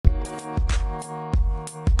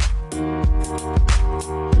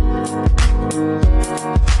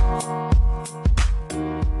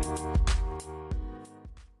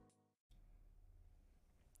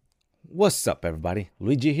What's up, everybody?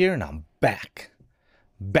 Luigi here, and I'm back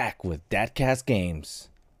with Dadcast Games,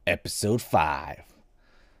 Episode 5.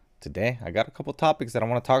 Today, I got a couple topics that I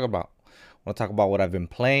want to talk about. I want to talk about what I've been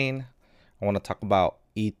playing. I want to talk about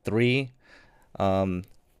E3.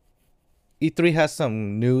 E3 has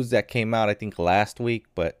some news that came out, I think, last week,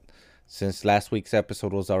 but since last week's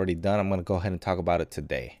episode was already done, I'm going to go ahead and talk about it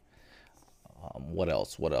today. What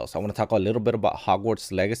else? I want to talk a little bit about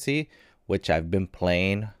Hogwarts Legacy, which I've been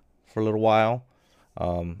playing for a little while.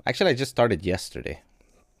 Actually, I just started yesterday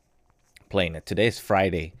playing it. Today's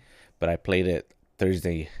Friday, but I played it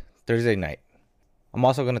Thursday night. I'm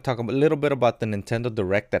also going to talk a little bit about the Nintendo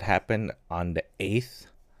Direct that happened on the 8th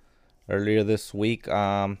earlier this week.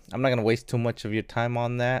 I'm not going to waste too much of your time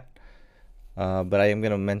on that, but I am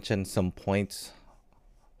going to mention some points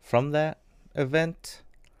from that event.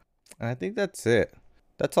 And I think that's it.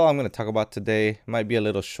 That's all I'm going to talk about today. It might be a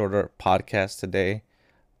little shorter podcast today.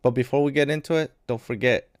 But before we get into it, don't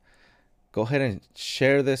forget, go ahead and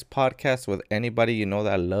share this podcast with anybody you know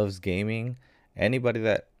that loves gaming. Any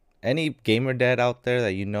gamer dad out there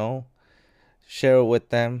that you know, share it with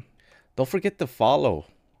them. Don't forget to follow.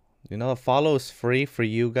 The follow is free for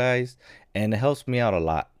you guys, and it helps me out a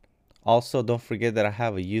lot. Also, don't forget that I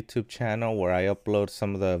have a YouTube channel where I upload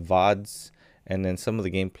some of the VODs and then some of the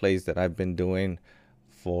gameplays that I've been doing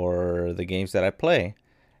for the games that I play.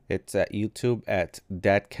 It's at YouTube at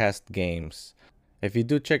Dadcast Games. If you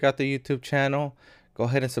do check out the YouTube channel, go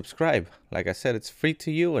ahead and subscribe. Like I said, it's free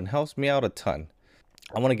to you and helps me out a ton.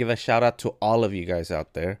 I want to give a shout out to all of you guys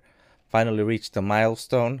out there. Finally reached the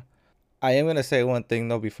milestone. I am going to say one thing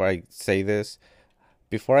though before I say this.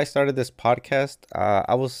 Before I started this podcast,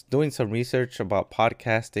 I was doing some research about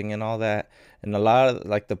podcasting and all that. And a lot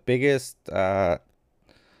of the biggest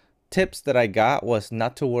tips that I got was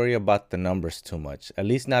not to worry about the numbers too much, at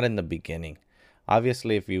least not in the beginning.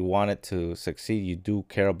 Obviously, if you want it to succeed, you do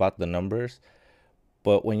care about the numbers,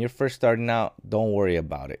 but when you're first starting out, don't worry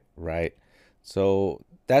about it, right? So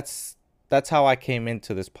that's how I came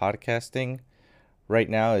into this podcasting right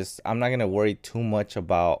now. Is I'm not going to worry too much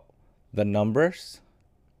about the numbers,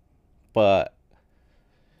 but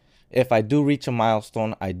if I do reach a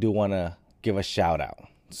milestone, I do want to give a shout out.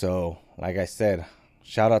 So like I said,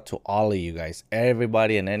 shout out to all of you guys,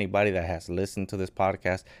 everybody and anybody that has listened to this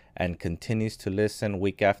podcast and continues to listen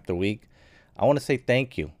week after week. I want to say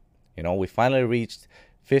thank you. We finally reached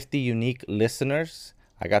 50 unique listeners.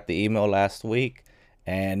 I got the email last week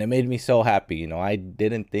and it made me so happy. I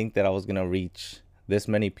didn't think that I was going to reach this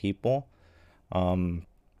many people. And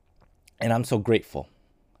I'm so grateful.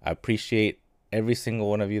 I appreciate every single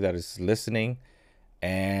one of you that is listening,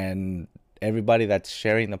 and everybody that's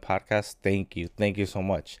sharing the podcast. Thank you so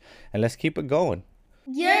much, and let's keep it going.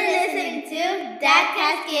 You're listening to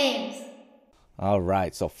Dadcast Games. All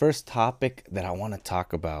right, so first topic that I want to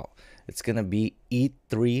talk about, it's gonna be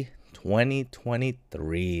E3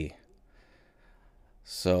 2023.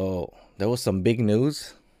 So there was some big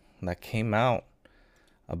news that came out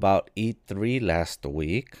about E3 last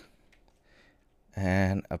week,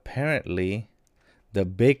 and apparently the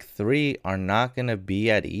big three are not going to be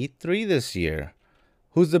at E3 this year.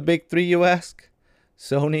 Who's the big three, you ask?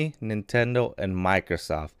 Sony, Nintendo, and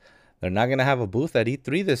Microsoft. They're not going to have a booth at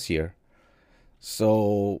E3 this year.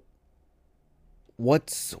 So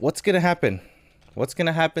what's going to happen? What's going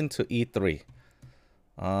to happen to E3?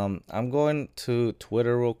 I'm going to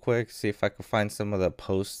Twitter real quick, see if I can find some of the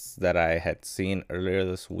posts that I had seen earlier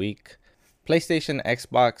this week. PlayStation,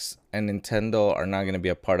 Xbox, and Nintendo are not going to be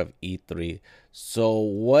a part of E3. So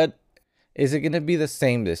what is it going to be the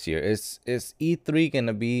same this year? Is E3 going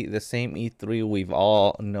to be the same E3 we've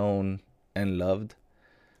all known and loved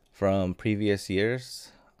from previous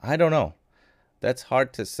years? I don't know. That's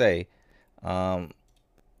hard to say.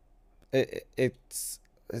 It's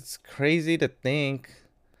crazy to think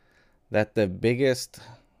that the biggest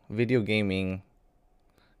video gaming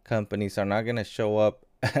companies are not going to show up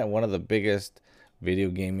at one of the biggest video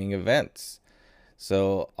gaming events.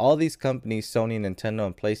 So all these companies, Sony, Nintendo,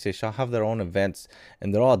 and PlayStation, all have their own events,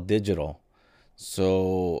 and they're all digital.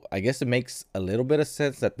 So I guess it makes a little bit of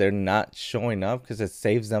sense that they're not showing up, because it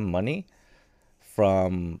saves them money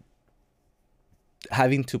from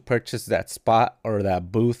having to purchase that spot or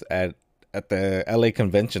that booth at the LA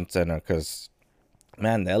Convention Center. Because,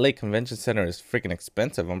 man, the LA Convention Center is freaking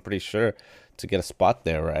expensive, I'm pretty sure, to get a spot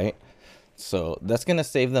there, right? So that's going to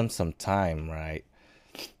save them some time, right?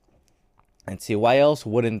 And see, why else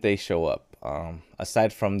wouldn't they show up?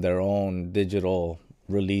 Aside from their own digital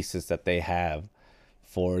releases that they have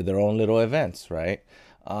for their own little events, right?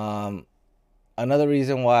 Another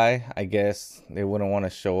reason why I guess they wouldn't want to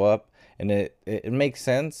show up And it makes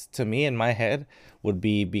sense to me in my head, would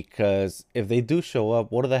be because if they do show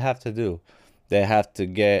up, what do they have to do? They have to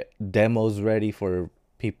get demos ready for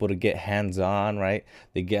people to get hands on, right?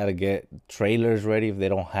 They gotta get trailers ready if they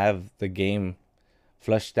don't have the game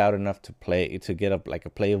fleshed out enough to play, to get up like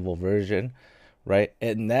a playable version, right?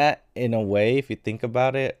 And that, in a way, if you think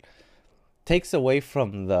about it, takes away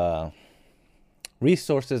from the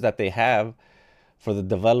resources that they have for the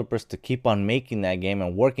developers to keep on making that game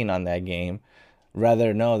and working on that game.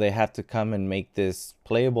 Rather, no, they have to come and make this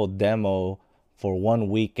playable demo for one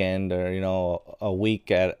weekend, or a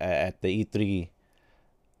week at the E3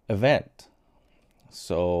 event.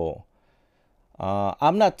 So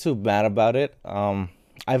I'm not too mad about it.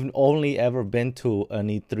 I've only ever been to an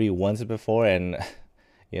E3 once before, and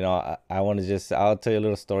I want to I'll tell you a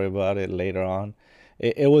little story about it later on.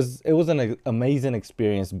 It was an amazing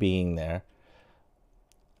experience being there.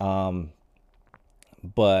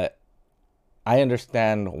 But I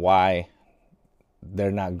understand why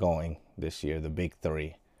they're not going this year, the big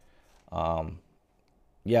three.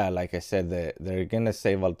 Yeah, like I said, they're gonna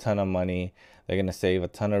save a ton of money. They're gonna save a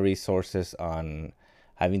ton of resources on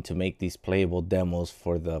having to make these playable demos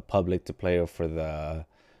for the public to play, or for the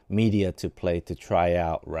media to play, to try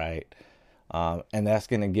out, right? And that's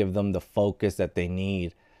gonna give them the focus that they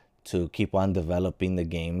need to keep on developing the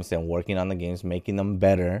games and working on the games, making them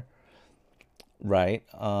better, right?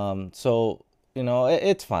 So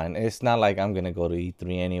it's fine. It's not like I'm gonna go to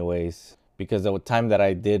E3 anyways, because the time that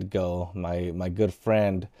I did go, my good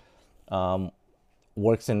friend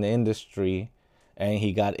works in the industry, and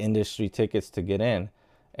he got industry tickets to get in,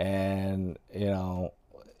 and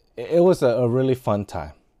it was a really fun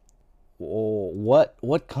time.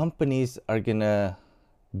 What companies are gonna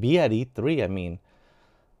be at E3? I mean,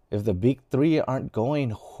 if the big three aren't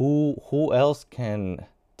going, who else can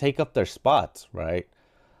take up their spots, right?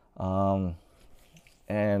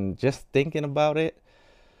 And just thinking about it,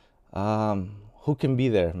 who can be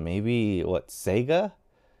there? Maybe what, Sega?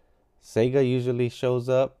 Sega usually shows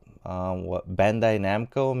up. What, Bandai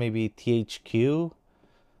Namco? Maybe THQ.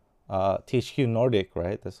 THQ Nordic,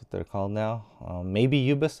 right? That's what they're called now. Maybe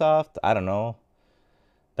Ubisoft. I don't know.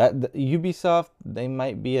 Ubisoft, they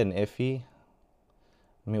might be an iffy.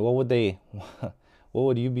 I mean, what would they? What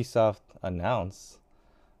would Ubisoft announce?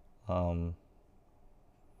 I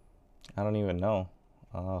don't even know.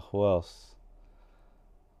 Who else?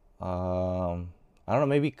 I don't know.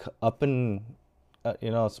 Maybe up in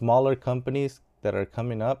smaller companies that are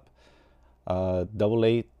coming up. Double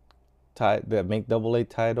A that make double A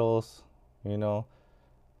titles.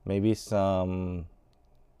 Maybe some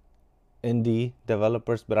indie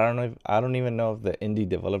developers, but I don't even know if the indie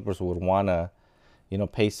developers would wanna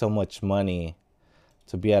pay so much money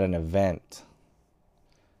to be at an event.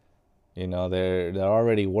 They're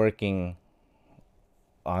already working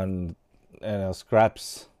on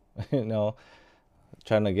scraps,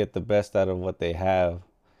 trying to get the best out of what they have.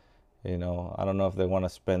 I don't know if they want to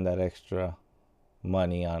spend that extra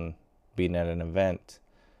money on being at an event.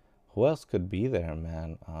 Who else could be there,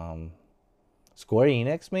 man? Square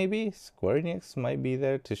Enix, maybe. Square Enix might be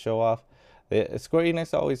there to show off. Square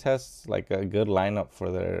Enix always has like a good lineup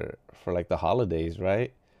for like the holidays,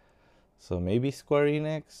 right? So maybe Square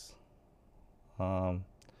Enix. I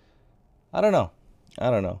don't know. I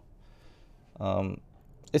don't know.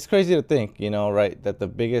 It's crazy to think, right, that the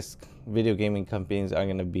biggest video gaming companies are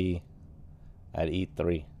gonna be at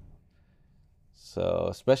E3. So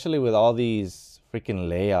especially with all these freaking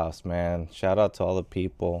layoffs, man. Shout out to all the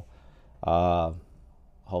people. Uh,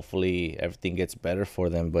 Hopefully everything gets better for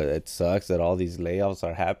them, but it sucks that all these layoffs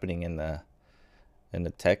are happening in the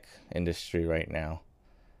tech industry right now.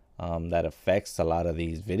 That affects a lot of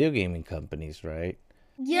these video gaming companies, right?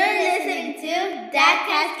 You're listening to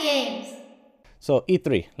Dadcast Games. So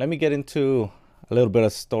E3, let me get into a little bit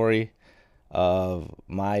of story of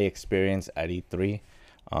my experience at E3.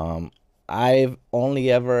 I've only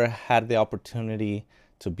ever had the opportunity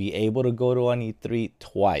to be able to go to an E3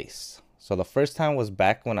 twice. So the first time was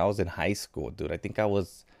back when I was in high school, dude. I think I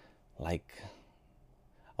was like,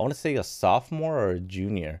 I want to say a sophomore or a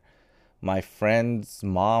junior. My friend's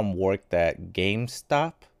mom worked at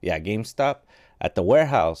GameStop. Yeah, GameStop, at the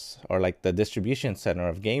warehouse, or like the distribution center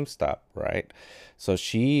of GameStop, right? So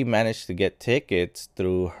she managed to get tickets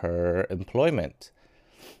through her employment.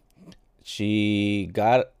 She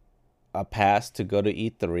got a pass to go to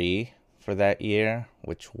E3 for that year,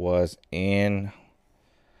 which was in,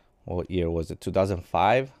 what year was it?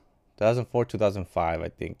 2005? 2004, 2005, I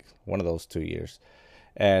think. One of those 2 years.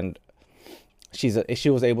 And she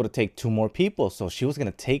was able to take two more people. So she was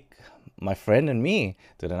going to take my friend and me,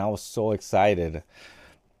 dude. And I was so excited.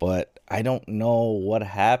 but I don't know what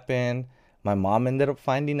happened. My mom ended up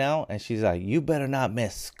finding out, and she's like, "You better not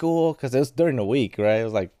miss school," because it was during the week, right? It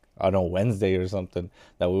was like, I don't know, Wednesday or something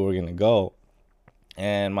that we were gonna go.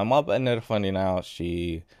 And my mom ended up finding out.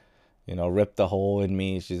 She, ripped a hole in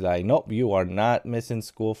me. She's like, "Nope, you are not missing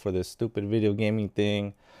school for this stupid video gaming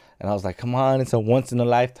thing." And I was like, "Come on, it's a once in a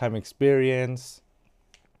lifetime experience."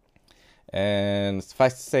 And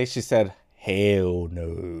suffice to say, she said, "Hell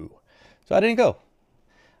no." So I didn't go.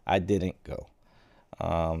 I didn't go.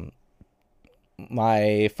 Um,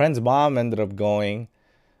 my friend's mom ended up going,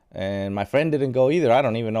 and my friend didn't go either. I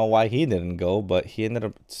don't even know why he didn't go, but he ended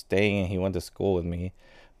up staying and he went to school with me.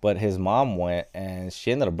 But his mom went, and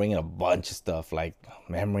she ended up bringing a bunch of stuff like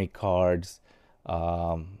memory cards,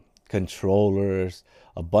 controllers,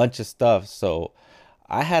 a bunch of stuff. So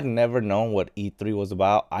I had never known what E3 was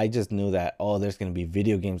about. I just knew that, oh, there's going to be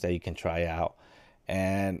video games that you can try out.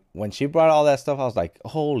 And when she brought all that stuff, I was like,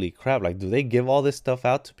 holy crap, like, do they give all this stuff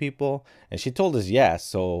out to people? And she told us, yeah.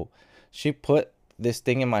 So she put this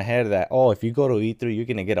thing in my head that, oh, if you go to E3, you're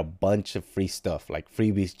going to get a bunch of free stuff, like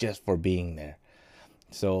freebies just for being there.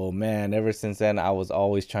 So, man, ever since then, I was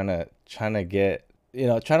always trying to get,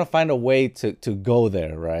 trying to find a way to go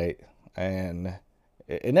there, right? And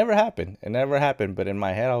it never happened. It never happened. But in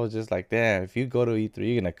my head, I was just like, damn, if you go to E3,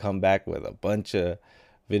 you're going to come back with a bunch of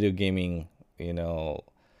video gaming,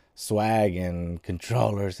 swag and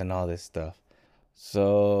controllers and all this stuff.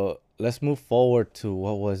 So let's move forward to,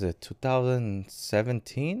 what was it,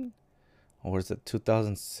 2017? Or was it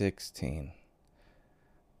 2016?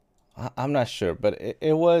 I'm not sure, but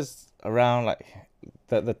it was around like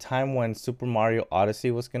the time when Super Mario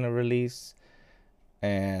Odyssey was gonna release,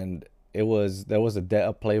 and there was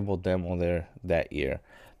a playable demo there that year.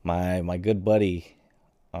 My good buddy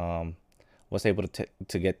um was able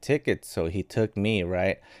to get tickets, so he took me,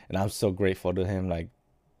 right, and I'm so grateful to him. Like,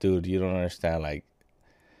 dude, you don't understand. Like,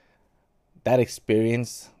 that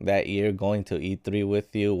experience that year going to E3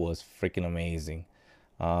 with you was freaking amazing.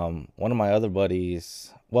 One of my other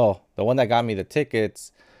buddies, well, the one that got me the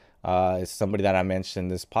tickets, is somebody that I mentioned in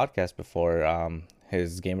this podcast before.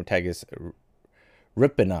 His gamer tag is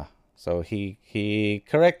Ripina. So he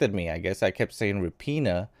corrected me. I guess I kept saying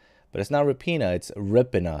Ripina, but it's not Ripina, it's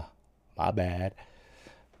Ripina. My bad.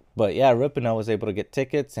 But yeah, Ripina was able to get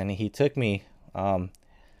tickets, and he took me. And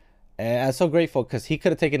I'm so grateful because he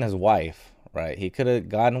could have taken his wife, right? He could have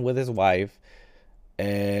gone with his wife,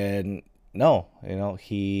 and no,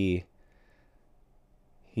 he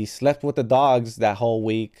slept with the dogs that whole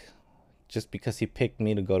week just because he picked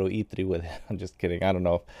me to go to E3 with him. I'm just kidding. I don't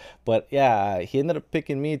know. But yeah, he ended up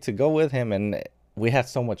picking me to go with him, and we had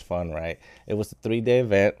so much fun, right? It was a 3-day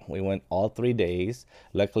event. We went all 3 days.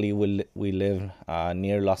 Luckily, we live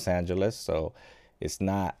near Los Angeles, so it's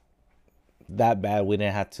not that bad. We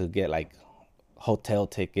didn't have to get like hotel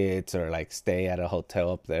tickets or like stay at a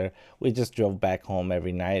hotel up there. We just drove back home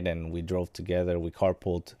every night, and we drove together. We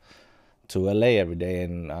carpooled to LA every day,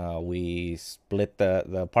 and we split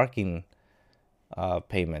the parking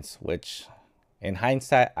payments, which in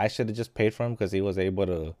hindsight I should have just paid for him because he was able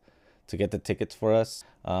to get the tickets for us.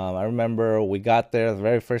 I remember we got there, the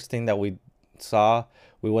very first thing that we saw,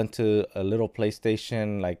 we went to a little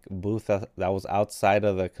PlayStation like booth that was outside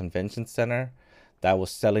of the convention center that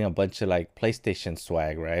was selling a bunch of like PlayStation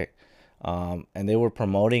swag, right? And they were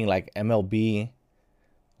promoting like MLB,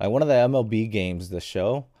 like one of the MLB games, the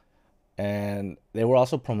show, and they were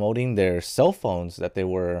also promoting their cell phones that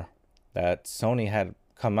Sony had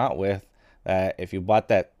come out with. That if you bought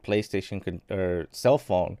that PlayStation or cell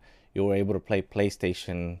phone, you were able to play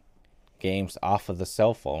PlayStation games off of the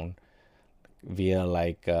cell phone via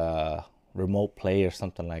like remote play or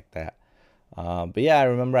something like that. But yeah, I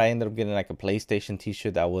remember I ended up getting like a PlayStation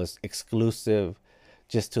t-shirt that was exclusive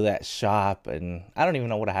just to that shop, and I don't even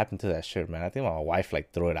know what happened to that shirt, man. I think my wife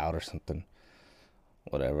like threw it out or something.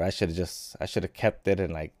 Whatever. I should have kept it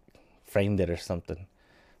and like framed it or something.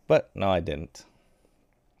 But no, I didn't.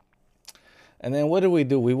 And then what did we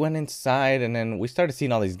do? We went inside, and then we started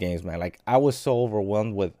seeing all these games, man. Like, I was so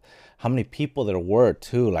overwhelmed with how many people there were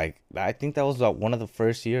too. Like, I think that was one of the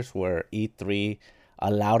first years where E3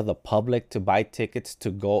 allowed the public to buy tickets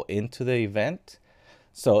to go into the event.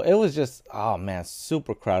 So it was just, oh man,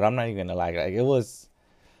 super crowded. I'm not even gonna lie. Like, it was,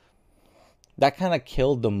 that kind of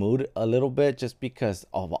killed the mood a little bit just because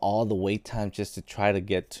of all the wait time just to try to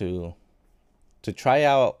get to try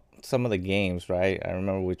out some of the games, right? I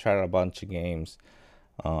remember we tried out a bunch of games.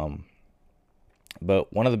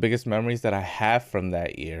 But one of the biggest memories that I have from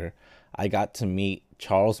that year, I got to meet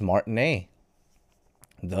Charles Martinet,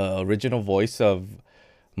 the original voice of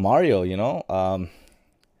Mario,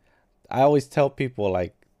 I always tell people,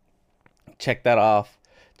 like, check that off.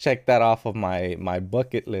 Check that off of my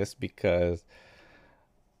bucket list because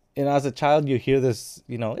as a child you hear this,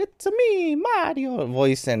 it's a me, Mario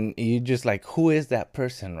voice, and you just like, who is that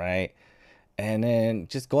person, right? And then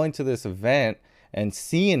just going to this event and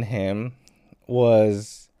seeing him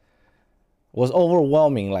was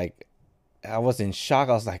overwhelming. Like, I was in shock.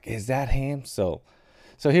 I was like, is that him? So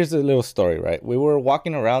here's a little story, right? We were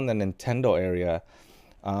walking around the Nintendo area.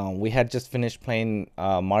 We had just finished playing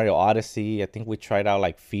Mario Odyssey. I think we tried out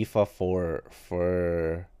like FIFA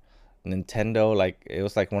for Nintendo. Like, it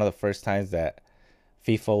was like one of the first times that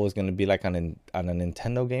FIFA was gonna be like on a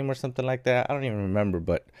Nintendo game or something like that. I don't even remember,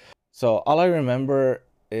 but so all I remember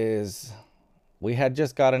is we had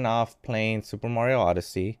just gotten off playing Super Mario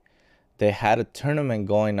Odyssey. They had a tournament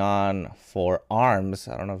going on for ARMS.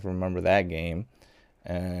 I don't know if you remember that game.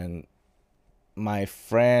 And my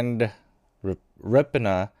friend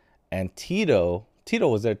Ripina and Tito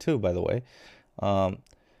was there too, by the way. Um,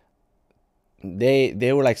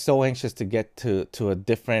 they were like so anxious to get to a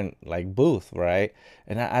different like booth, right?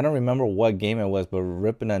 And I don't remember what game it was, but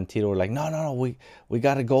Ripina and Tito were like, no, we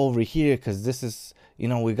got to go over here because this is,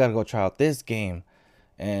 we got to go try out this game.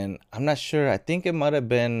 And I'm not sure. I think it might have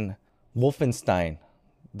been Wolfenstein,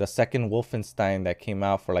 the second Wolfenstein that came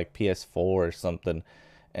out for like PS4 or something.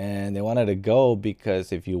 And they wanted to go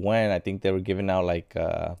because if you went, I think they were giving out like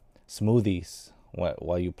smoothies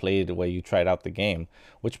while you tried out the game,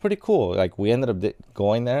 which is pretty cool. Like, we ended up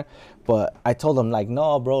going there, but I told them like,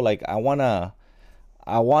 no, bro, like I wanna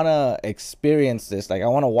experience this. Like, I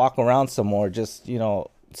wanna walk around some more, just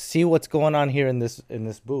see what's going on here in this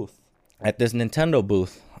booth, at this Nintendo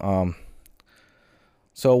booth.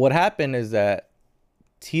 So what happened is that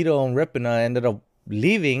Tito and Ripina ended up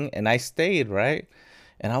leaving, and I stayed, right?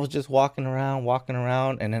 And I was just walking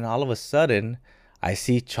around, and then all of a sudden, I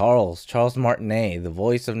see Charles Martinet, the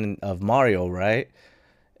voice of Mario, right?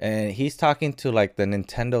 And he's talking to like the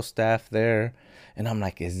Nintendo staff there, and I'm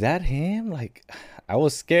like, is that him? Like, I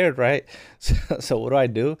was scared, right? So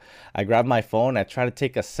what do? I grab my phone, I try to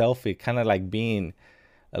take a selfie, kind of like being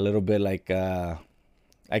a little bit like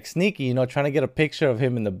sneaky, trying to get a picture of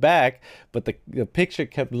him in the back, but the picture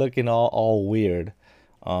kept looking all weird.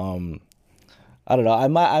 I don't know. I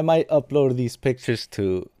might upload these pictures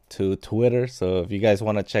to Twitter. So if you guys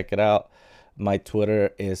want to check it out, my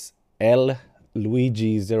Twitter is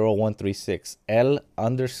Luigi0136. L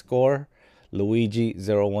underscore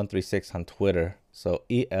Luigi0136 on Twitter. So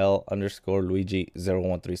EL underscore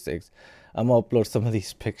Luigi0136. I'm gonna upload some of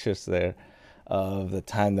these pictures there of the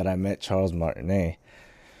time that I met Charles Martinet.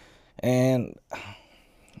 And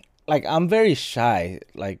like, I'm very shy.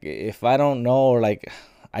 Like, if I don't know, or like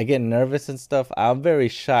I get nervous and stuff, I'm very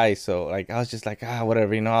shy. So like, I was just like,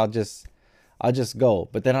 whatever, I'll just go.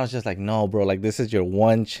 But then I was just like, no, bro, like, this is your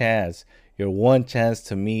one chance. Your one chance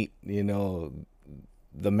to meet,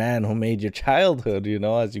 the man who made your childhood,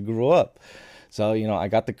 as you grew up. So, I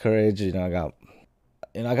got the courage, I got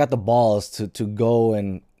the balls to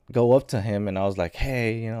go up to him, and I was like,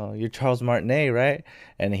 hey, you're Charles Martinet, right?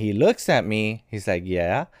 And he looks at me, he's like,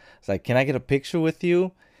 yeah. It's like, can I get a picture with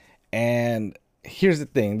you? And here's the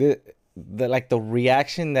thing, the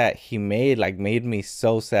reaction that he made, like, made me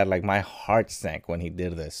so sad. Like, my heart sank when he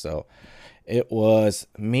did this. So it was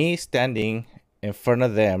me standing in front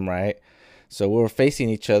of them, right? So we were facing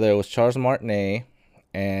each other. It was Charles Martinet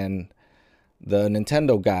and the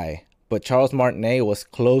Nintendo guy, but Charles Martinet was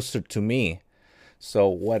closer to me. So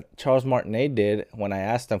what Charles Martinet did, when I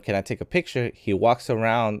asked him, can I take a picture? He walks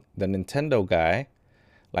around the Nintendo guy,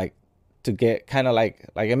 like, to get kind of like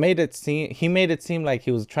he made it seem like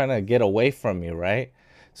he was trying to get away from me, right?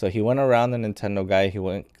 So he went around the Nintendo guy. He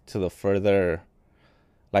went to the further,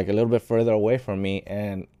 like, a little bit further away from me.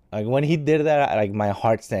 And like, when he did that, like, my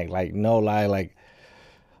heart sank, like, no lie. Like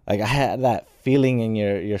I had that feeling in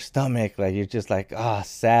your stomach, like, you're just like,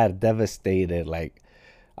 sad, devastated. Like,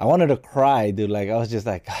 I wanted to cry, dude. Like, I was just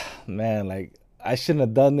like, man, like, I shouldn't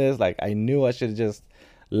have done this. Like, I knew I should have just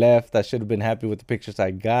left. I should have been happy with the pictures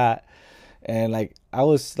I got. And like, I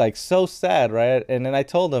was like so sad, right? And then I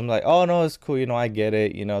told him like, oh no, it's cool, I get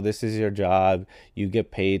it, this is your job. You get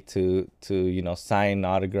paid to sign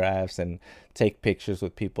autographs and take pictures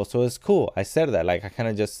with people, so it's cool. I said that, like, I kind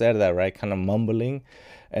of just said that, right, kind of mumbling.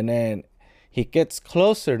 And then he gets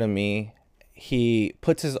closer to me. He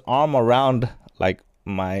puts his arm around like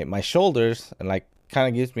my shoulders and like kind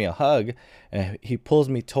of gives me a hug, and he pulls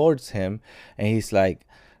me towards him, and he's like,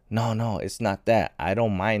 no, it's not that, I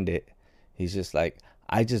don't mind it. He's just like,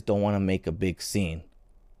 I just don't want to make a big scene.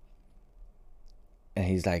 And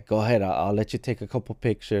he's like, go ahead, I'll let you take a couple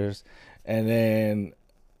pictures. And then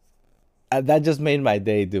that just made my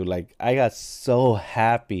day, dude. Like I got so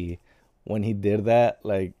happy when he did that.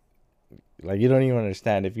 Like you don't even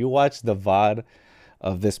understand. If you watch the VOD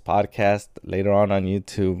of this podcast later on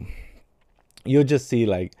YouTube, you'll just see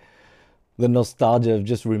like the nostalgia of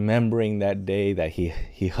just remembering that day that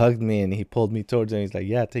he hugged me and he pulled me towards him. He's like,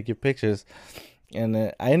 "Yeah, take your pictures." And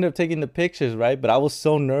I ended up taking the pictures, right? But I was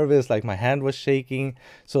so nervous, like my hand was shaking,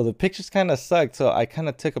 so the pictures kind of sucked. So I kind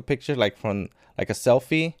of took a picture like from like a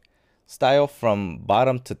selfie style from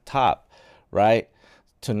bottom to top, right?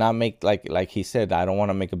 To not make like he said, I don't want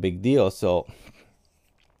to make a big deal. So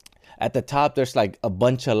at the top there's like a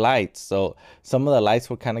bunch of lights, so some of the lights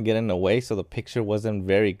were kind of getting in the way, so the picture wasn't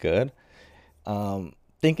very good.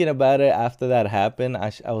 Thinking about it after that happened,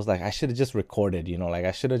 I was like, I should have just recorded, like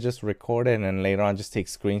I should have just recorded and later on just take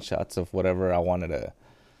screenshots of whatever I wanted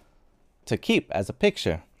to keep as a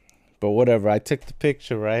picture. But whatever, I took the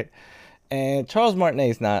picture, right? And Charles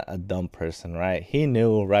Martinet is not a dumb person, right? He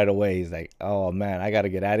knew right away. He's like, oh man, I got to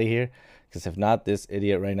get out of here. Because if not, this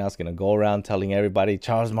idiot right now is going to go around telling everybody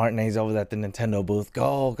Charles Martinet's over at the Nintendo booth.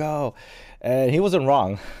 Go, go. And he wasn't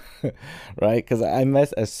wrong, right? Because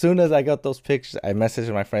as soon as I got those pictures, I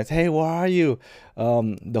messaged my friends, hey, where are you?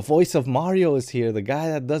 The voice of Mario is here. The guy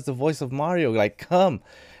that does the voice of Mario, like, come.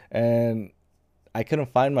 And I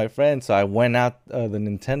couldn't find my friends, so I went out the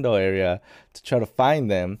Nintendo area to try to find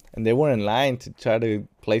them, and they were in line to try to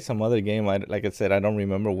play some other game. Like I said, I don't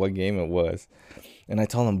remember what game it was. And I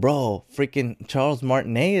told them, bro, freaking Charles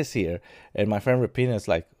Martinet is here. And my friend Ripina is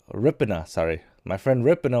like, Ripina, sorry. My friend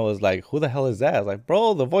Ripina was like, who the hell is that? I was like,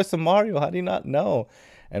 bro, the voice of Mario, how do you not know?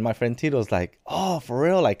 And my friend Tito was like, oh, for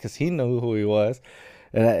real? Like, because he knew who he was.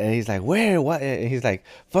 And he's like, where? What? And he's like,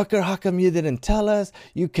 fucker, how come you didn't tell us?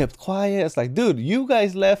 You kept quiet. It's like, dude, you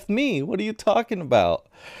guys left me. What are you talking about?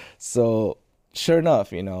 So sure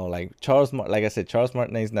enough, like like I said, Charles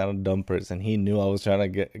Martinet is not a dumb person. He knew I was gonna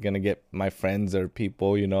get my friends or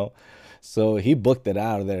people, So he booked it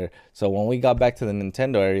out of there. So when we got back to the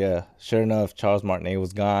Nintendo area, sure enough, Charles Martinet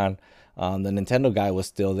was gone. The Nintendo guy was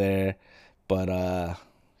still there, but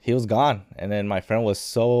he was gone. And then my friend was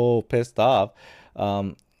so pissed off.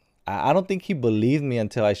 I don't think he believed me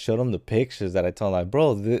until I showed him the pictures that I told him, like,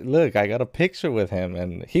 bro, look, I got a picture with him.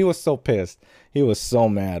 And he was so pissed. He was so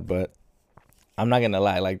mad. But I'm not going to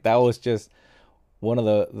lie. Like, that was just one of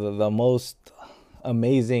the most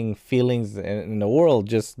amazing feelings in the world.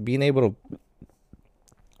 Just being able to,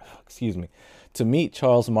 excuse me, to meet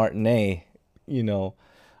Charles Martinet, and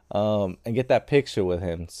get that picture with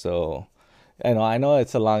him. So, I know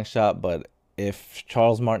it's a long shot, but if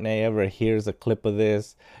Charles Martinet ever hears a clip of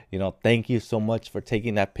this, thank you so much for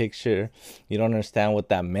taking that picture. You don't understand what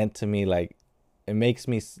that meant to me. Like, it makes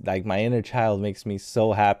me, like, my inner child makes me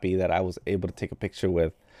so happy that I was able to take a picture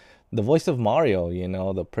with the voice of Mario,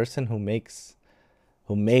 the person who made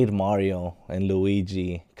Mario and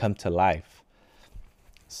Luigi come to life.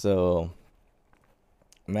 So,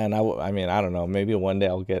 man, I mean, I don't know. Maybe one day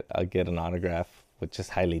I'll get an autograph, which is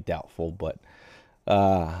highly doubtful, but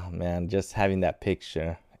man, just having that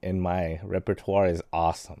picture in my repertoire is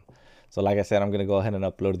awesome. So like I said, I'm gonna go ahead and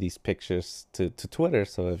upload these pictures to Twitter.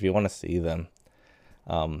 So if you want to see them,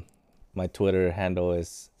 my Twitter handle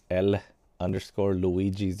is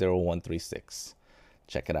L_Luigi0136.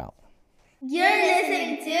 Check it out. You're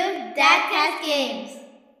listening to Dadcast Games.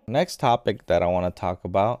 Next topic that I want to talk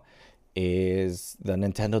about is the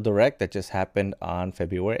Nintendo Direct that just happened on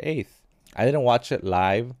February 8th. I didn't watch it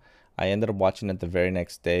live. I ended up watching it the very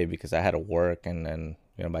next day because I had to work, and then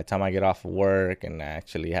by the time I get off of work and I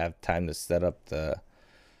actually have time to set up the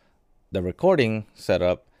recording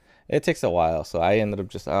setup, it takes a while. So I ended up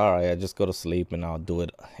just, all right, I just go to sleep and I'll do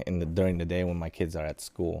it during the day when my kids are at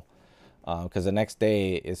school, because the next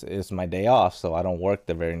day is my day off, so I don't work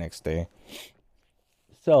the very next day.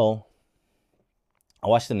 So I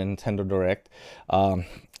watched the Nintendo Direct,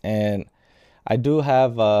 and I do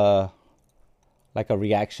have like a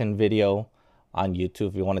reaction video on YouTube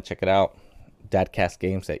if you want to check it out. Dadcast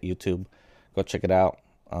Games at YouTube. Go check it out.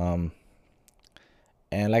 And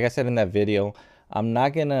like I said in that video, I'm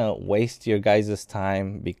not going to waste your guys'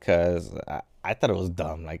 time because I thought it was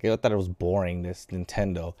dumb. Like, I thought it was boring, this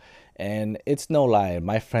Nintendo. And it's no lie.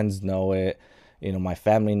 My friends know it. My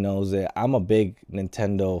family knows it. I'm a big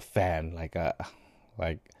Nintendo fan. Like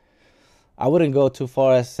I wouldn't go too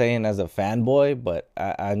far as saying as a fanboy, but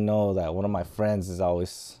I know that one of my friends is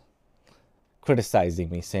always criticizing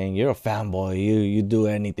me, saying, you're a fanboy, you do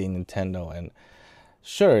anything Nintendo. And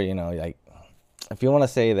sure, like, if you want to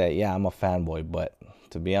say that, yeah, I'm a fanboy, but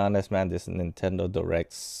to be honest, man, this Nintendo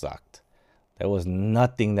Direct sucked. There was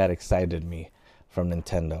nothing that excited me from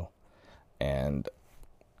Nintendo. And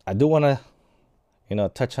I do want to,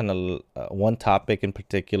 touch on one topic in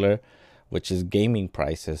particular, which is gaming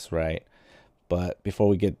prices, right? But before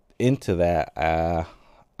we get into that, I'm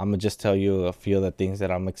gonna just tell you a few of the things that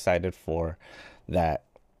I'm excited for that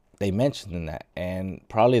they mentioned in that. And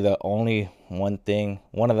probably the only one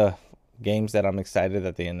of the games that I'm excited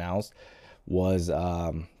that they announced was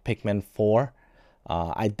Pikmin 4.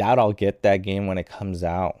 I doubt I'll get that game when it comes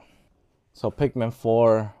out. So Pikmin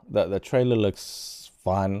 4, the trailer looks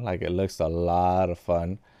fun. Like, it looks a lot of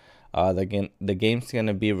fun. The game's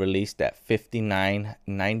gonna be released at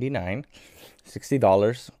 $59.99,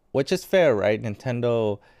 $60, which is fair, right?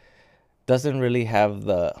 Nintendo doesn't really have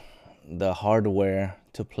the hardware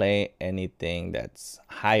to play anything that's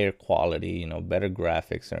higher quality, better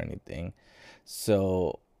graphics or anything.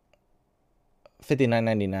 So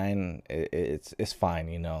 59.99, it's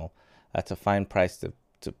fine, That's a fine price to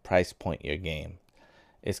price point your game.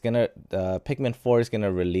 It's gonna Pikmin 4 is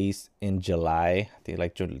gonna release in July. I think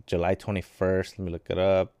like July 21st. Let me look it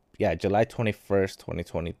up. Yeah, July 21st,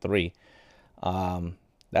 2023.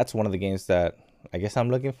 That's one of the games that I guess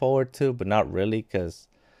I'm looking forward to, but not really, because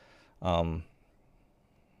I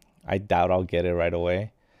doubt I'll get it right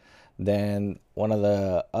away. Then one of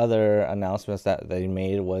the other announcements that they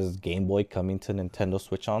made was Game Boy coming to Nintendo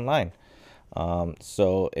Switch Online.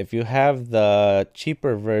 So if you have the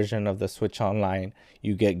cheaper version of the Switch Online,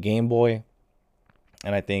 you get Game Boy,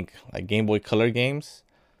 and I think like Game Boy Color games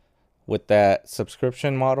with that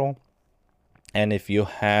subscription model. And if you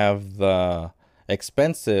have the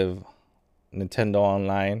expensive Nintendo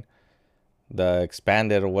Online, the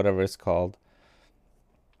expanded or whatever it's called,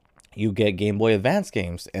 you get Game Boy Advance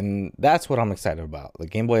games. And that's what I'm excited about. The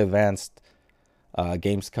Game Boy Advanced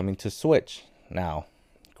games coming to Switch. Now,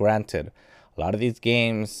 granted, a lot of these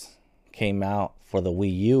games came out for the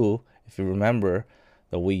Wii U. If you remember,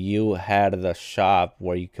 the Wii U had the shop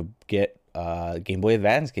where you could get Game Boy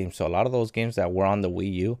Advance games. So a lot of those games that were on the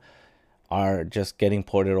Wii U are just getting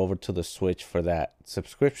ported over to the Switch for that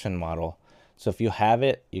subscription model. So if you have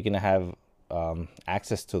it, you're going to have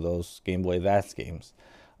access to those Game Boy Advance games.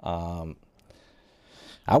 I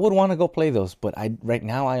would want to go play those, but right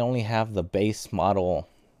now I only have the base model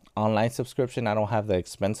online subscription. I don't have the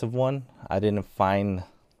expensive one. I didn't find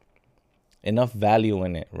enough value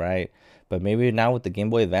in it, right? But maybe now with the Game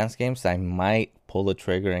Boy Advance games, I might pull the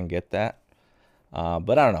trigger and get that.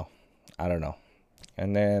 But I don't know. I don't know.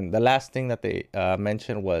 And then the last thing that they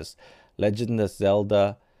mentioned was Legend of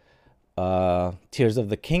Zelda Tears of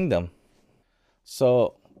the Kingdom.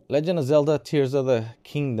 So Legend of Zelda Tears of the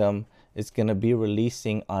Kingdom is going to be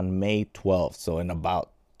releasing on May 12th. So in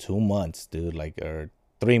about 2 months, dude, or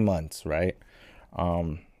 3 months, right?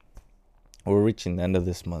 We're reaching the end of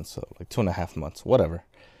this month, so like 2.5 months, whatever.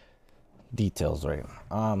 Details, right?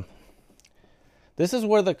 This is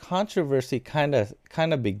where the controversy kind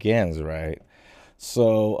of begins, right?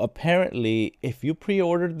 So apparently, if you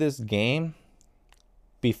pre-ordered this game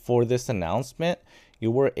before this announcement,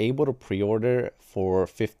 you were able to pre-order for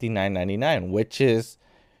 $59.99, which is,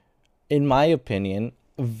 in my opinion,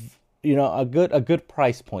 a good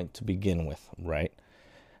price point to begin with, right?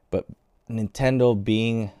 But Nintendo,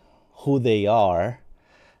 being who they are,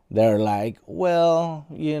 they're like, well,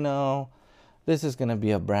 this is gonna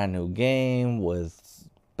be a brand new game with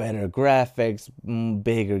better graphics,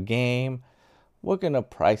 bigger game. We're gonna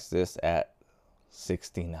price this at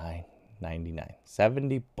 $69.99,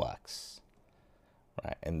 $70,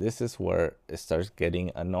 right? And this is where it starts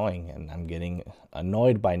getting annoying, and I'm getting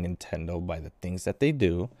annoyed by Nintendo, by the things that they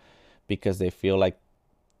do, because they feel like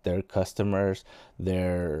their customers,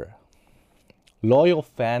 their loyal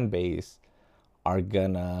fan base, are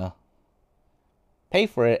gonna pay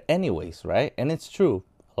for it anyways, right? And it's true.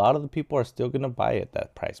 A lot of the people are still gonna buy it at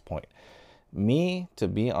that price point. Me, to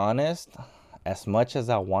be honest, as much as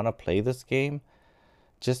I want to play this game,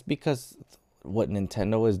 just because what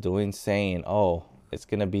Nintendo is doing, saying, oh, it's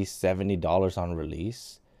gonna be $70 on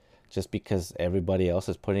release, just because everybody else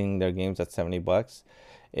is putting their games at $70,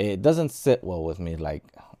 it doesn't sit well with me. Like,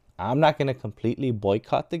 I'm not gonna completely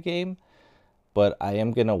boycott the game, but I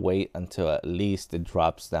am gonna wait until at least it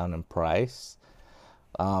drops down in price.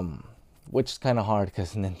 Which is kind of hard,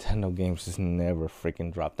 because Nintendo games just never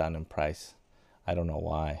freaking drop down in price. I don't know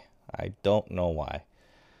why. I don't know why.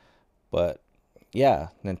 But yeah,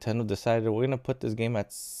 Nintendo decided we're gonna put this game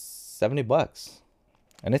at $70,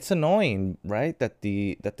 and it's annoying, right? That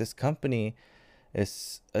this company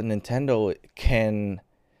is Nintendo can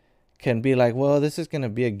be like, well, this is gonna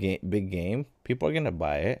be a big game. People are gonna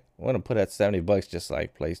buy it. We're gonna put it at $70, just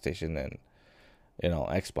like PlayStation and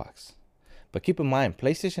Xbox. But keep in mind,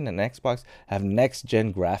 PlayStation and Xbox have next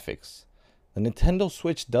gen graphics. The Nintendo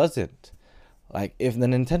Switch doesn't. Like, if the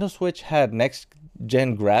Nintendo Switch had next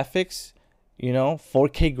gen graphics,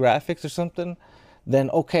 4K graphics or something, then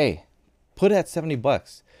okay, put it at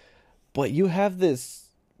 $70. But you have this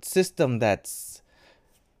system that's,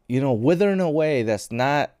 withering away, that's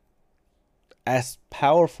not as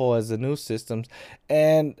powerful as the new systems.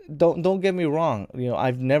 And don't get me wrong,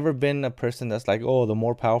 I've never been a person that's like, oh, the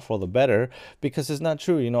more powerful the better, because it's not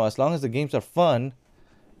true. As long as the games are fun,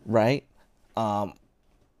 right?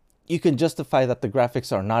 You can justify that the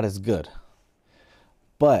graphics are not as good.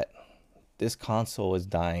 But this console is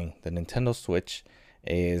dying. The Nintendo Switch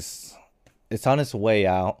it's on its way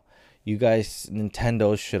out. You guys,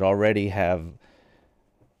 Nintendo should already have,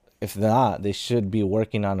 if not, they should be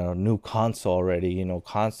working on a new console already,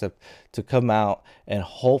 concept to come out and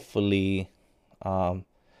hopefully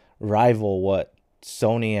rival what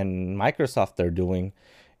Sony and Microsoft are doing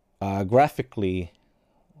graphic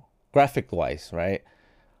wise, right?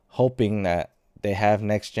 Hoping that they have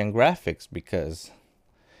next gen graphics, because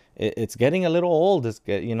it's getting a little old.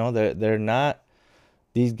 They're not,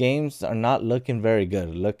 these games are not looking very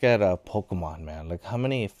good. Look at Pokemon, man. Look how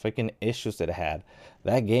many freaking issues it had.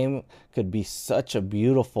 That game could be such a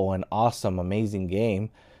beautiful and awesome, amazing game,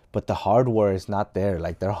 but the hardware is not there.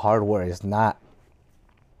 Like, their hardware is not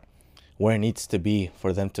where it needs to be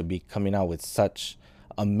for them to be coming out with such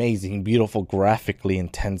amazing, beautiful, graphically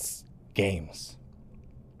intense games.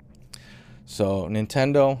 So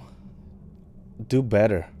Nintendo, do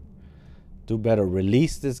better. Do better.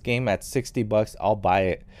 Release this game at $60. I'll buy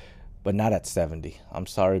it, but not at 70. I'm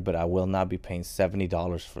sorry, but I will not be paying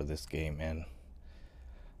 $70 for this game, man.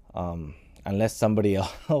 Unless somebody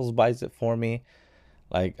else buys it for me.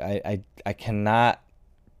 Like, I cannot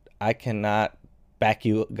back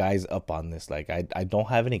you guys up on this. Like, I don't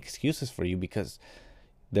have any excuses for you, because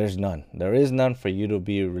there's none. There is none for you to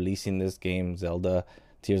be releasing this game, Zelda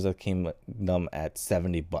Tears of the Kingdom, at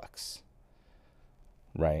 $70.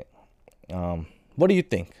 Right? What do you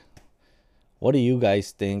think? What do you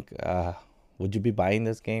guys think? Would you be buying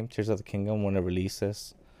this game, Tears of the Kingdom, when it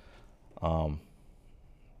releases?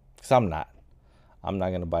 Because I'm not. I'm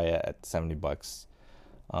not gonna buy it at $70.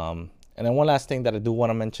 And then one last thing that I do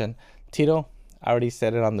want to mention, Tito, I already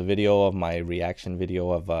said it on the video of my reaction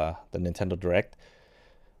video of the Nintendo Direct.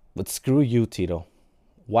 But screw you, Tito.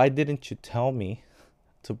 Why didn't you tell me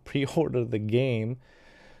to pre-order the game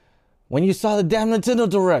when you saw the damn Nintendo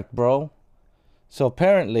Direct, bro? So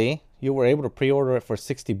apparently you were able to pre-order it for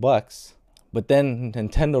 $60, but then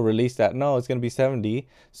Nintendo released that no, it's gonna be 70.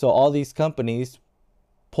 So all these companies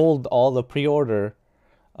pulled all the pre-order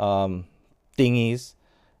thingies,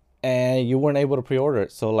 and you weren't able to pre-order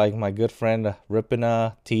it. So like my good friend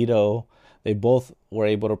Ripina, Tito, they both were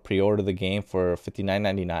able to pre-order the game for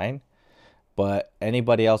 $59.99. But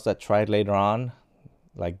anybody else that tried later on,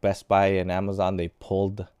 like Best Buy and Amazon, they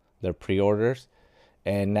pulled their pre-orders,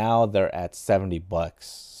 and now they're at $70.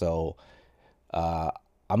 So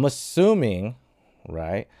I'm assuming,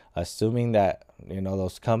 right? Assuming that,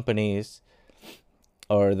 those companies,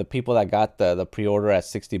 or the people that got the pre-order at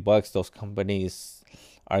 $60, those companies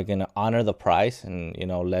are gonna honor the price and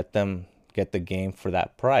let them get the game for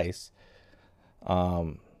that price.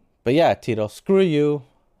 But yeah, Tito, screw you.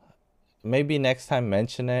 Maybe next time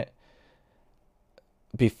mention it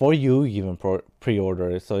before you even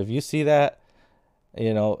pre-order it. So if you see that,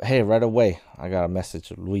 hey, right away, I got a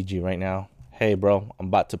message Luigi right now. Hey, bro, I'm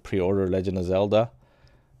about to pre-order Legend of Zelda.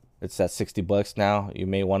 It's at $60 now. You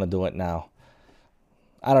may want to do it now.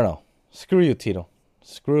 I don't know. Screw you, Tito.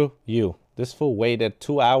 Screw you. This fool waited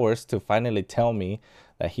 2 hours to finally tell me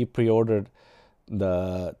that he pre-ordered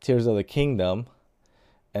the Tears of the Kingdom.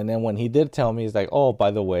 And then when he did tell me, he's like, oh,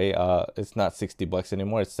 by the way, it's not $60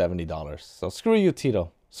 anymore. It's $70. So screw you,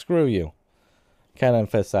 Tito. Screw you. Can't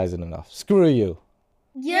emphasize it enough. Screw you.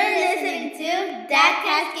 You're listening to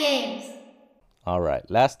Dadcast Games. All right.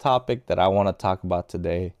 Last topic that I want to talk about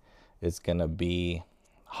today is going to be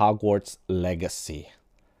Hogwarts Legacy.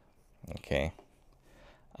 Okay.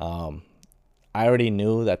 I already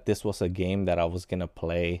knew that this was a game that I was going to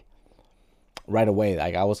play right away.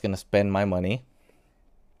 Like, I was going to spend my money.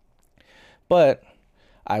 But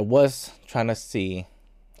I was trying to see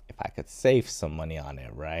if I could save some money on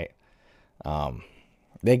it, right?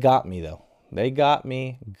 They got me, though. They got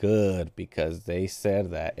me good, because they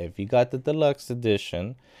said that if you got the deluxe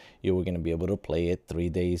edition, you were going to be able to play it 3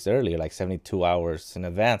 days earlier, like 72 hours in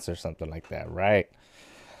advance or something like that, right?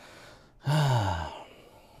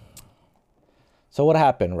 So what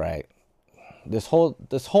happened, right? This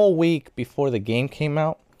whole week before the game came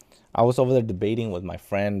out, I was over there debating with my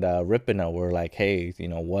friend Ripina. We're like, hey,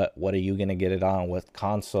 what are you gonna get it on? What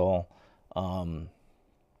console?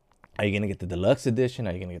 Are you gonna get the deluxe edition?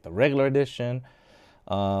 Are you gonna get the regular edition?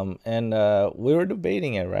 And we were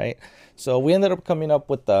debating it, right? So we ended up coming up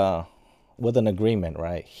with an agreement,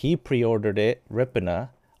 right? He pre-ordered it, Ripina,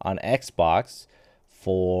 on Xbox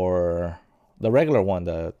for the regular one,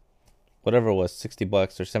 the whatever it was,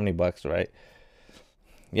 $60 or $70, right?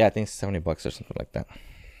 Yeah, I think $70 or something like that.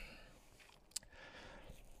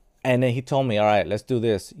 And then he told me, all right, let's do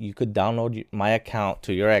this. You could download my account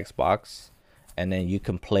to your Xbox, and then you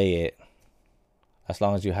can play it as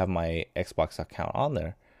long as you have my Xbox account on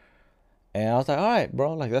there. And I was like, all right,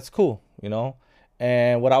 bro, like that's cool, you know?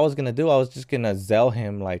 And what I was gonna do, I was just gonna sell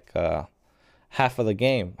him like half of the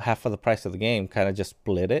game, half of the price of the game, kind of just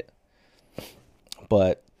split it.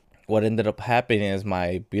 But what ended up happening is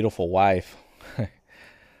my beautiful wife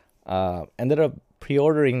ended up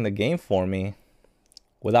pre-ordering the game for me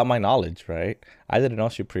without my knowledge, right? I didn't know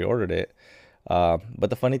she pre-ordered it. But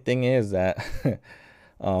the funny thing is that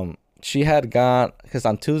she had gone, because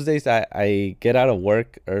on Tuesdays I get out of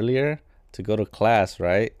work earlier to go to class,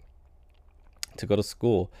 right? To go to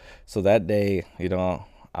school. So that day,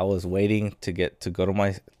 I was waiting to get to go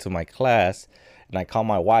to my class, and I call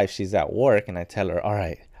my wife. She's at work, and I tell her, "All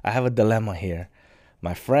right, I have a dilemma here.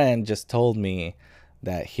 My friend just told me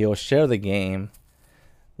that he'll share the game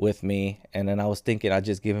with me, and then I was thinking I'd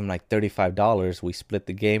just give him like $35. We split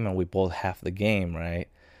the game, and we both half the game, right?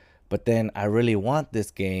 But then I really want this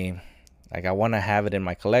game. Like, I want to have it in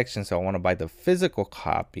my collection, so I want to buy the physical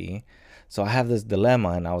copy. So I have this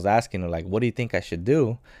dilemma, and I was asking her, like, what do you think I should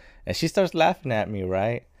do?" And she starts laughing at me,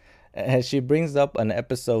 right? And she brings up an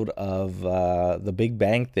episode of The Big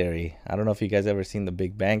Bang Theory. I don't know if you guys ever seen The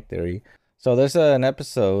Big Bang Theory. So there's an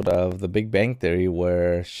episode of The Big Bang Theory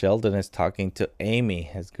where Sheldon is talking to Amy,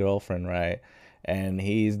 his girlfriend, right? And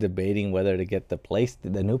he's debating whether to get the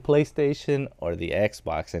new PlayStation or the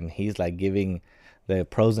Xbox, and he's like giving the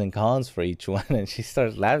pros and cons for each one. And she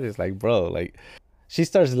starts laughing. It's like, bro, like, she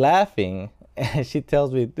starts laughing, and she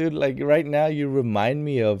tells me, dude, like right now you remind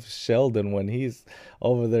me of Sheldon when he's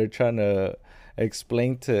over there trying to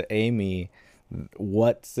explain to Amy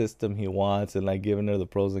what system he wants, and like giving her the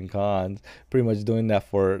pros and cons, pretty much doing that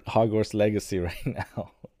for Hogwarts Legacy right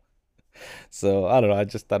now. So I don't know, I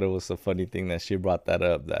just thought it was a funny thing that she brought that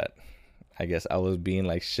up, that I guess I was being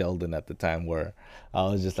like Sheldon at the time, where I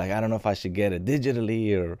was just like, I don't know if I should get it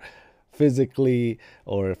digitally or physically,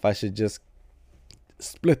 or if I should just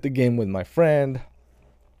split the game with my friend.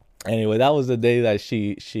 Anyway, that was the day that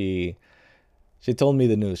she told me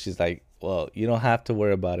the news. She's like, "Well, you don't have to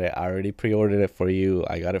worry about it. I already pre-ordered it for you.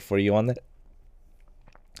 I got it for you on the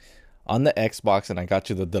Xbox, and I got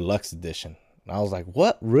you the deluxe edition." And I was like,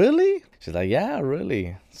 "What? Really?" She's like, "Yeah,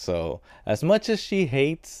 really." So, as much as she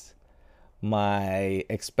hates my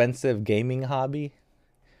expensive gaming hobby,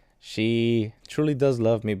 she truly does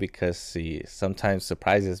love me, because she sometimes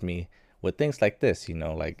surprises me with things like this.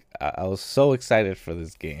 Like I was so excited for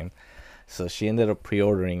this game. So she ended up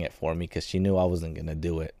pre-ordering it for me because she knew I wasn't going to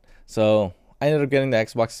do it. So I ended up getting the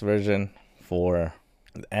Xbox version for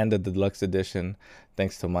and the deluxe edition,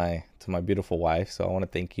 thanks to my beautiful wife. So I want to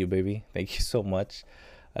thank you, baby. Thank you so much.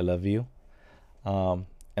 I love you. And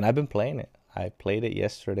I've been playing it. I played it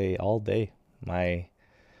yesterday all day. My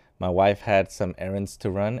wife had some errands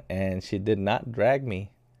to run, and she did not drag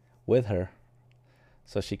me with her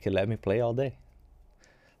so she could let me play all day.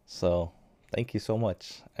 So thank you so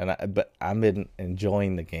much. But I've been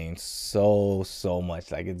enjoying the game so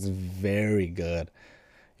much. Like, it's very good.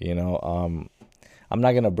 I'm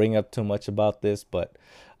not gonna bring up too much about this, but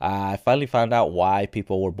I finally found out why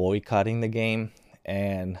people were boycotting the game,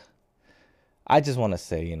 and I just want to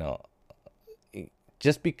say,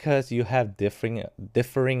 just because you have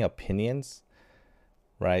differing opinions,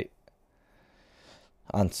 right,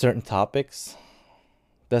 on certain topics,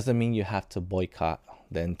 doesn't mean you have to boycott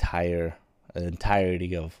the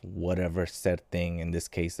entirety of whatever said thing, in this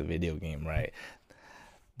case a video game, right?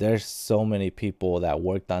 There's so many people that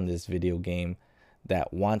worked on this video game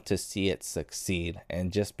that want to see it succeed,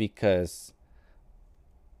 and just because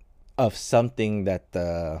of something that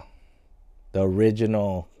the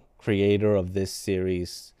original creator of this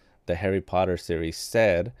series, the Harry Potter series,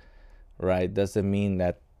 said, right, doesn't mean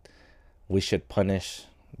that we should punish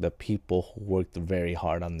the people who worked very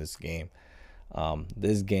hard on this game.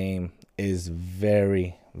 This game is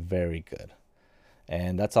very, very good.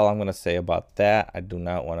 And that's all I'm going to say about that. I do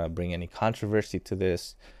not want to bring any controversy to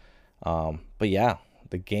this. But yeah,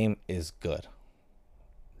 the game is good,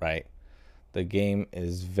 right? The game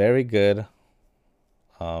is very good.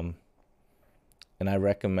 And I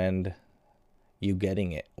recommend you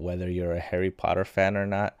getting it, whether you're a Harry Potter fan or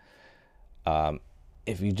not.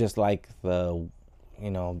 if you just like the,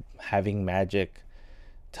 having magic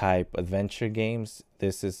type adventure games,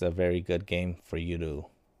 this is a very good game for you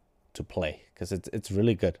to play, because it's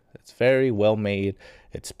really good. It's very well made.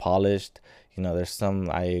 It's polished. There's some,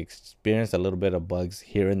 I experienced a little bit of bugs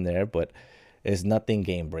here and there, but it's nothing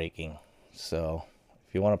game breaking. So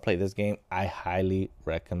if you want to play this game, I highly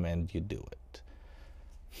recommend you do it.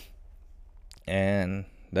 And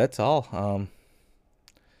that's all. I'm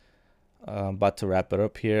about to wrap it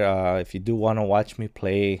up here. If you do want to watch me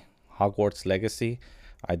play Hogwarts Legacy,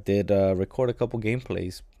 I did record a couple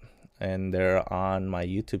gameplays, and they're on my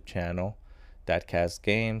YouTube channel, Dadcast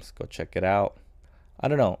Games. Go check it out. I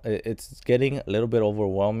don't know. It's getting a little bit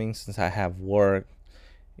overwhelming since I have work.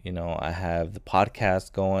 I have the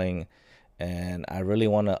podcast going, and I really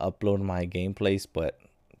want to upload my gameplays, but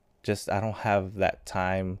just I don't have that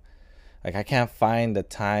time. Like, I can't find the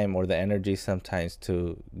time or the energy sometimes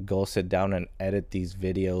to go sit down and edit these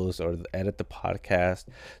videos or edit the podcast.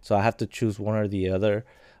 So I have to choose one or the other.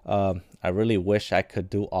 I really wish I could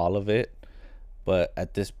do all of it, but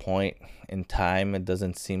at this point in time, it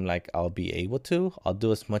doesn't seem like I'll be able to. I'll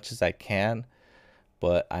do as much as I can,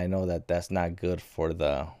 but I know that that's not good for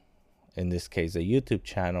in this case, the YouTube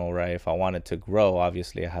channel, right? If I want it to grow,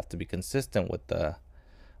 obviously I have to be consistent with the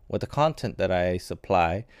content that I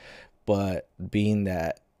supply. But being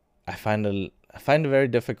that I find it very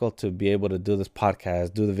difficult to be able to do this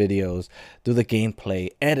podcast, do the videos, do the gameplay,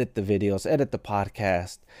 edit the videos, edit the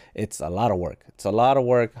podcast. It's a lot of work. It's a lot of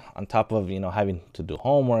work on top of, having to do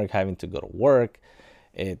homework, having to go to work.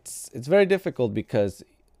 It's very difficult, because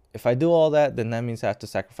if I do all that, then that means I have to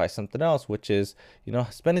sacrifice something else, which is,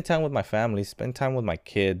 spending time with my family, spend time with my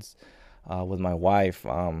kids, with my wife.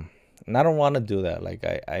 And I don't want to do that. Like,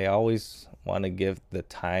 I always want to give the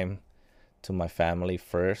time to my family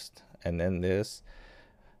first, and then this.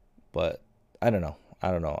 But I don't know.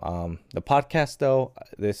 The podcast, though,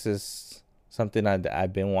 this is something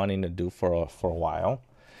I've been wanting to do for a while.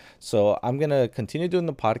 So I'm gonna continue doing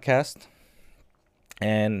the podcast.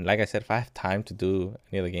 And like I said, if I have time to do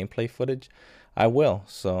any of the gameplay footage, I will.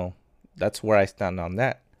 So that's where I stand on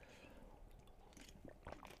that.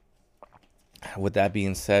 With that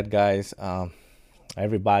being said, guys,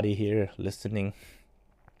 everybody here listening,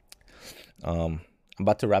 I'm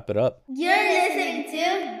about to wrap it up. You're listening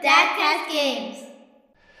to Dadcast Games.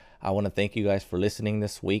 I want to thank you guys for listening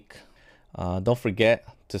this week. Don't forget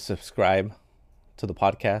to subscribe to the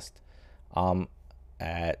podcast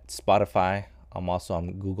at Spotify. I'm also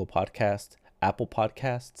on Google Podcasts, Apple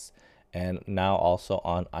Podcasts, and now also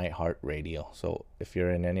on iHeartRadio. So if you're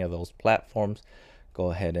in any of those platforms,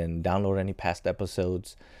 go ahead and download any past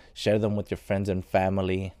episodes, share them with your friends and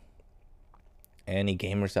family, any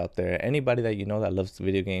gamers out there, anybody that that loves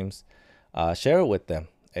video games. Share it with them.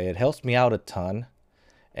 It helps me out a ton,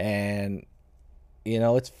 and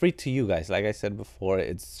it's free to you guys. Like I said before,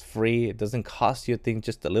 it's free. It doesn't cost you a thing,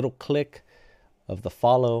 just a little click of the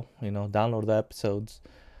follow, download the episodes,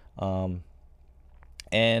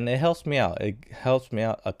 and it helps me out. It helps me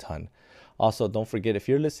out a ton. Also, don't forget, if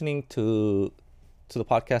you're listening to the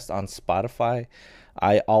podcast on Spotify,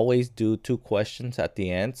 I always do 2 questions at the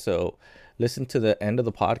end. So listen to the end of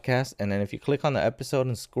the podcast, and then if you click on the episode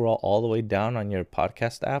and scroll all the way down on your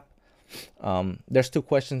podcast app, there's 2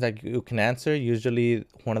 questions that you can answer. Usually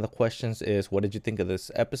one of the questions is, what did you think of this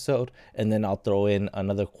episode? And then I'll throw in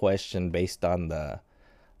another question based on the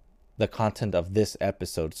content of this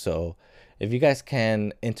episode. So if you guys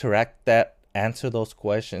can answer those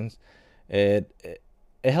questions, it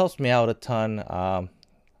helps me out a ton.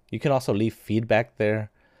 You can also leave feedback there.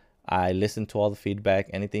 I listen to all the feedback.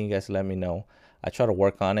 Anything you guys let me know, I try to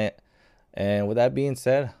work on it. And with that being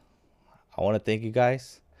said, I want to thank you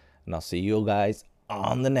guys, and I'll see you guys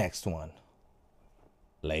on the next one.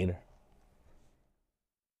 Later.